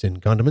accessories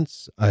and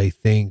condiments, I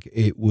think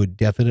it would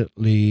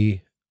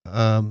definitely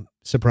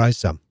surprise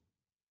some.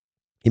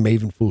 It may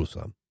even fool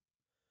some.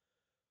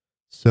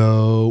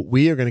 So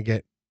we are going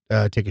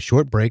to take a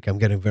short break. I'm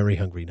getting very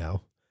hungry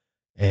now,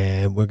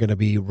 and we're going to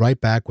be right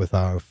back with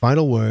our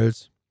final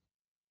words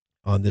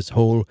on this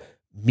whole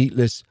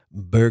meatless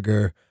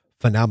burger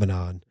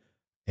phenomenon.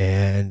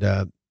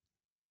 And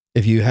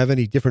if you have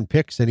any different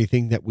picks,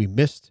 anything that we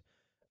missed,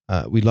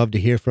 we'd love to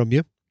hear from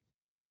you.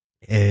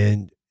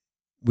 And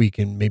we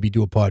can maybe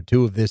do a part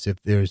two of this if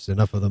there's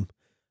enough of them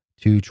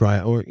to try,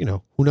 or,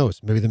 who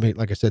knows? Maybe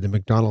like I said, the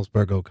McDonald's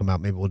burger will come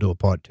out. Maybe we'll do a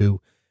part two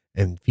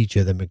and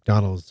feature the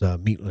McDonald's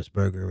meatless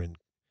burger and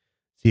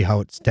see how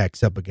it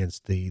stacks up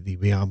against the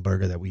Beyond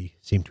Burger that we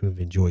seem to have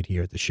enjoyed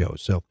here at the show.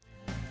 So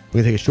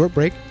we're going to take a short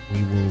break.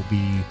 We will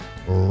be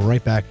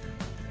right back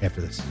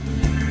after this.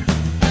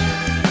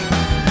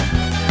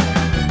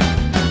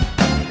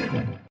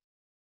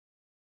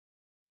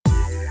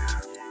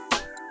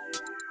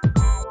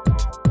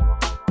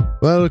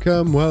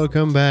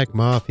 Welcome back,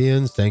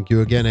 Mafians. Thank you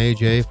again,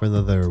 AJ, for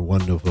another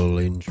wonderful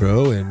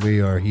intro. And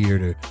we are here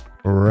to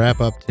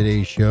wrap up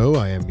today's show.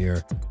 I am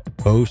your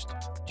host,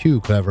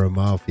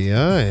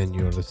 Tooclevermafia, and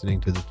you're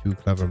listening to the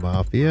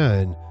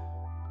Tooclevermafia. And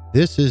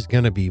this is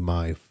going to be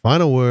my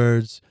final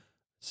words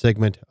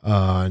segment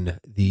on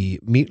the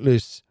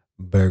meatless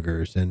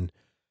burgers. And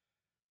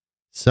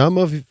some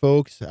of you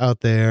folks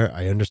out there,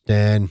 I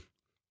understand,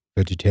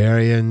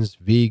 vegetarians,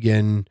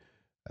 vegan,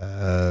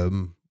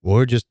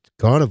 or just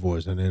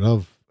carnivores, and they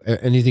love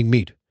anything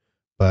meat.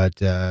 But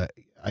the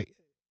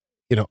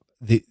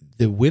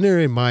winner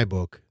in my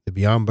book, the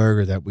Beyond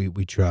Burger that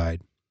we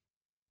tried,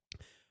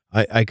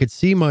 I could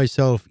see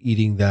myself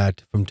eating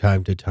that from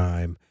time to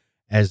time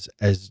as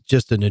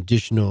just an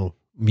additional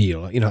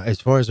meal.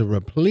 As far as a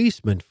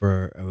replacement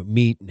for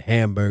meat and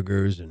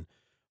hamburgers and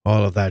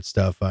all of that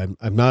stuff. I'm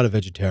not a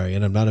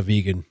vegetarian. I'm not a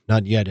vegan,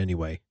 not yet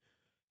anyway.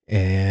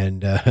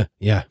 And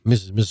yeah,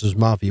 Mrs.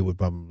 Mafia would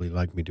probably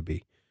like me to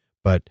be.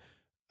 But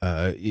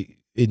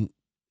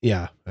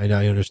yeah, and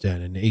I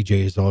understand. And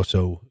AJ is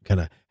also kind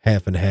of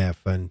half and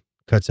half and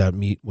cuts out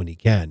meat when he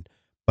can.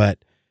 But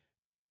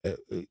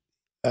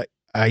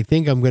I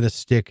think I'm going to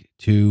stick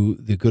to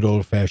the good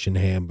old fashioned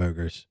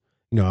hamburgers.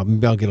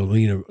 I'll get a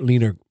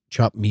leaner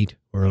chopped meat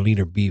or a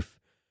leaner beef.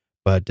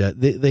 But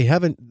they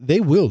haven't. They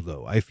will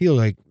though. I feel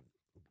like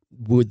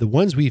with the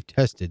ones we've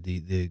tested,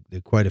 the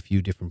quite a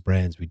few different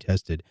brands we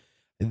tested,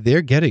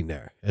 they're getting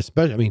there.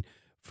 Especially,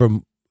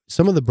 from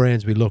some of the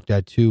brands we looked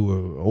at too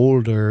were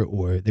older,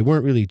 or they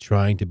weren't really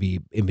trying to be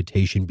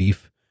imitation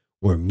beef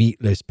or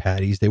meatless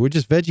patties. They were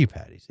just veggie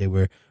patties. They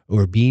were,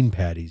 or bean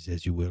patties,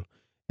 as you will.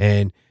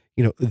 And,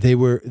 they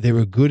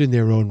were good in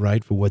their own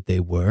right for what they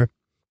were.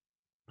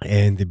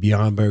 And the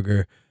Beyond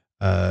Burger,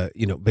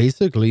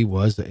 basically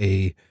was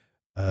a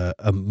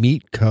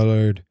meat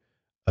colored,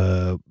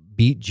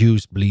 beet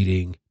juice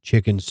bleeding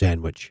chicken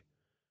sandwich.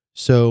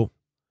 So,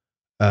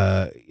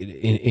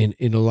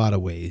 in a lot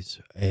of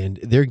ways, and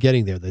they're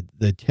getting there.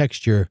 The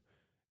texture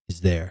is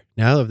there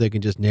now. If they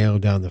can just nail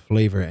down the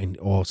flavor and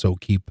also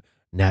keep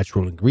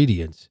natural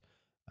ingredients,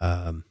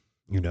 because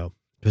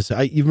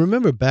you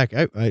remember back,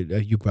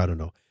 you probably don't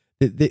know.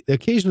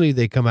 Occasionally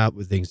they come out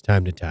with things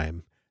time to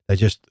time that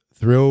just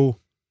throw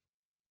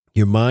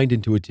your mind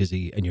into a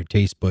tizzy and your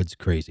taste buds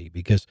crazy,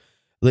 because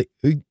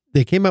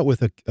they came out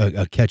with a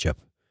ketchup,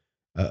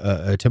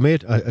 a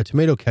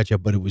tomato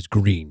ketchup, but it was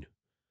green.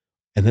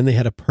 And then they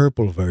had a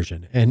purple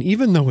version. And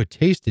even though it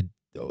tasted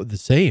the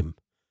same,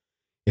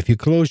 if you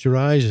close your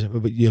eyes,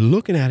 but you're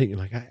looking at it, you're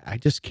like, I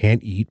just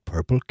can't eat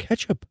purple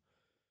ketchup.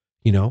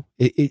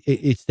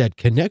 It's that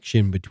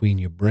connection between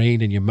your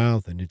brain and your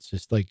mouth. And it's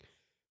just like,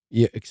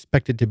 you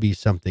expect it to be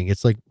something.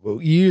 It's like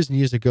years and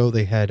years ago,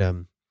 they had,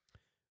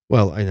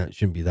 well, I know it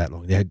shouldn't be that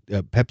long. They had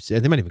Pepsi.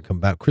 They might even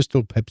come back.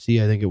 Crystal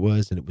Pepsi, I think it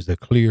was. And it was a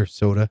clear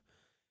soda.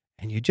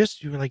 And you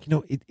were like,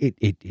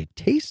 it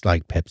tastes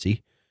like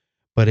Pepsi.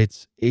 But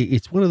it's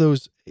one of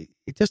those,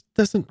 it just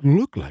doesn't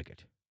look like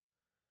it,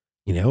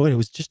 and it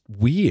was just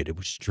weird. It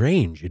was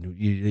strange. And,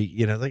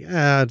 like,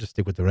 I'll just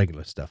stick with the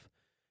regular stuff.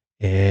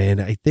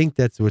 And I think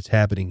that's what's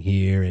happening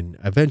here. And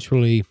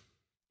eventually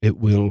it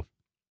will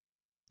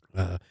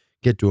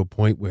get to a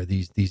point where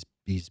these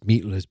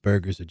meatless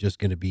burgers are just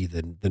going to be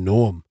the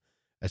norm,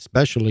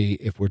 especially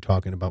if we're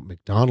talking about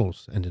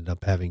McDonald's ended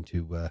up having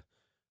to,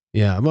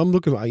 yeah, I'm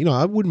looking,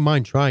 I wouldn't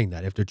mind trying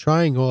that after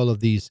trying all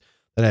of these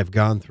that I've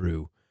gone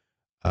through.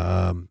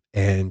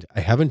 And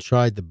I haven't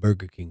tried the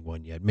Burger King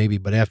one yet, maybe,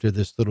 but after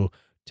this little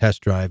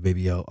test drive,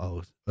 maybe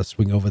I'll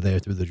swing over there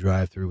through the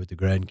drive-through with the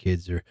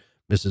grandkids, or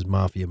Mrs.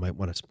 Mafia might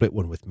want to split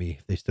one with me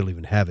if they still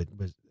even have it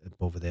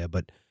over there.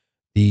 But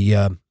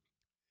it's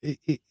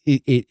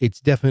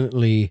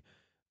definitely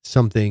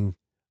something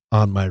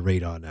on my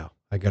radar now.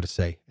 I got to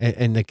say.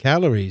 And the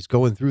calories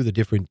going through the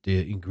different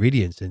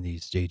ingredients in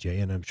these,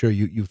 JJ, and I'm sure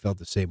you felt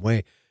the same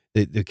way.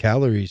 The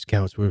calories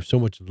counts were so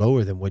much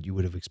lower than what you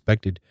would have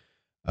expected.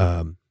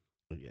 Um,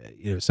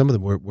 some of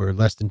them were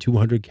less than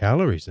 200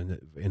 calories,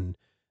 and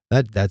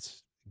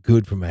that's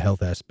good from a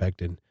health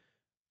aspect. And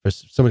for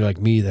somebody like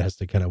me that has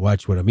to kind of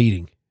watch what I'm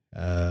eating,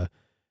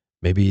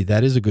 maybe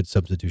that is a good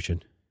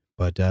substitution.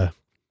 But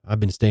I've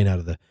been staying out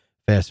of the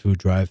fast food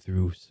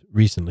drive-throughs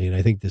recently, and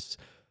I think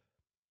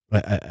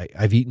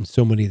I've eaten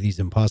so many of these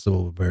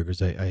Impossible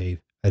Burgers. I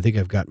think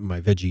I've gotten my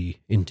veggie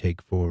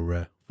intake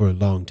for a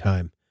long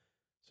time.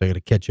 So I got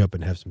to catch up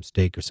and have some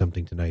steak or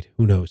something tonight.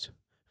 Who knows?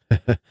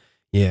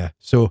 Yeah.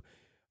 So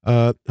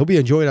hope you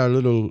enjoyed our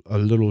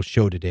little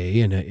show today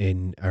and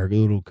in our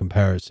little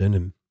comparison.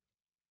 And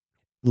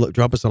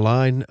drop us a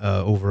line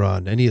over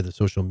on any of the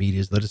social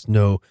medias. Let us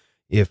know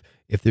if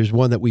there's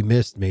one that we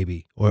missed,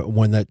 maybe, or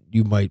one that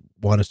you might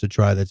want us to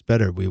try that's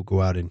better. We'll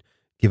go out and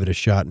give it a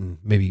shot and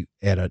maybe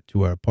add it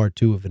to our part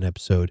 2 of an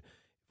episode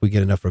if we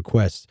get enough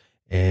requests.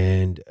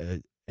 And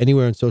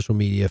anywhere on social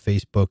media,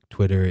 Facebook,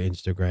 Twitter,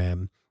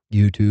 Instagram,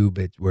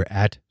 YouTube, we're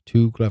at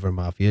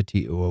Tooclevermafia,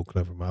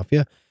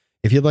 Tooclevermafia.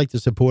 If you'd like to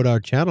support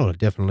our channel,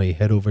 definitely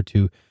head over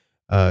to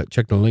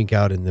check the link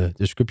out in the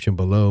description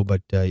below,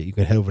 but you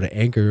can head over to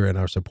Anchor and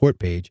our support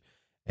page,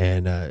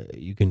 and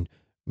you can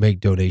make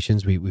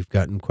donations. We've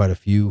gotten quite a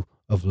few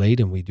of late,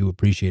 and we do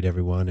appreciate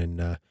everyone,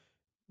 and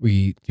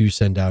we do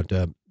send out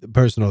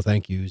personal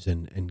thank yous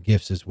and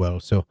gifts as well.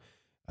 So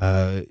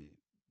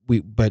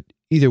but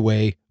either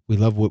way, we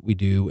love what we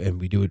do,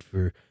 and we do it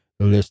for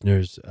the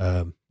listeners.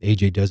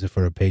 AJ does it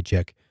for a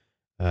paycheck.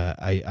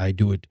 I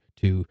do it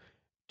to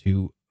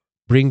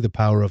bring the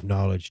power of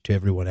knowledge to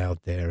everyone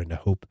out there, and I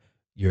hope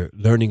you're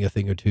learning a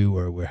thing or two,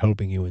 or we're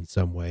helping you in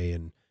some way.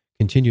 And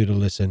continue to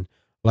listen,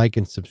 like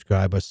and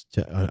subscribe us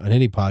on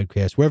any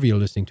podcast, wherever you're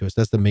listening to us.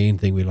 That's the main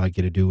thing we like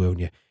you to do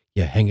when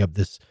you hang up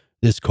this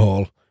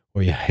call,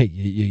 or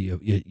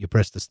you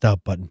press the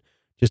stop button.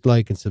 Just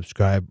like and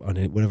subscribe on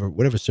it,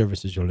 whatever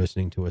services you're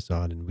listening to us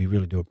on, and we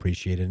really do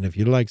appreciate it. And if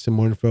you'd like some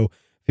more info,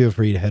 feel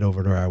free to head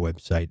over to our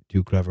website,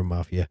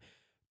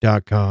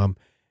 Tooclevermafia.com.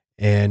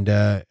 And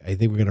I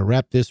think we're going to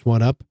wrap this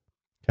one up,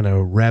 kind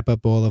of wrap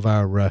up all of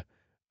our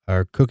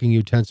cooking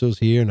utensils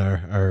here, and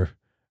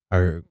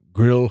our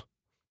grill,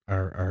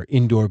 our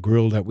indoor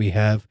grill that we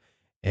have.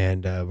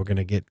 And we're going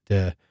to get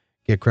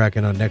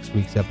cracking on next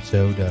week's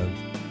episode.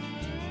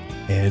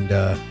 And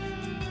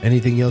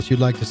anything else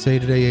you'd like to say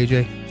today,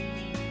 AJ?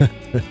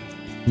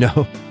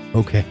 No?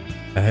 Okay.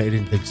 I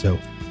didn't think so.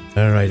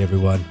 All right,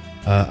 everyone.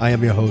 I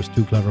am your host,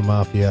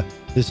 Tooclevermafia.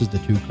 This is the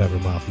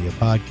Tooclevermafia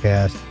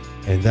podcast,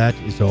 and that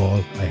is all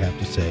I have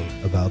to say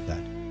about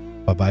that.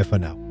 Bye-bye for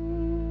now.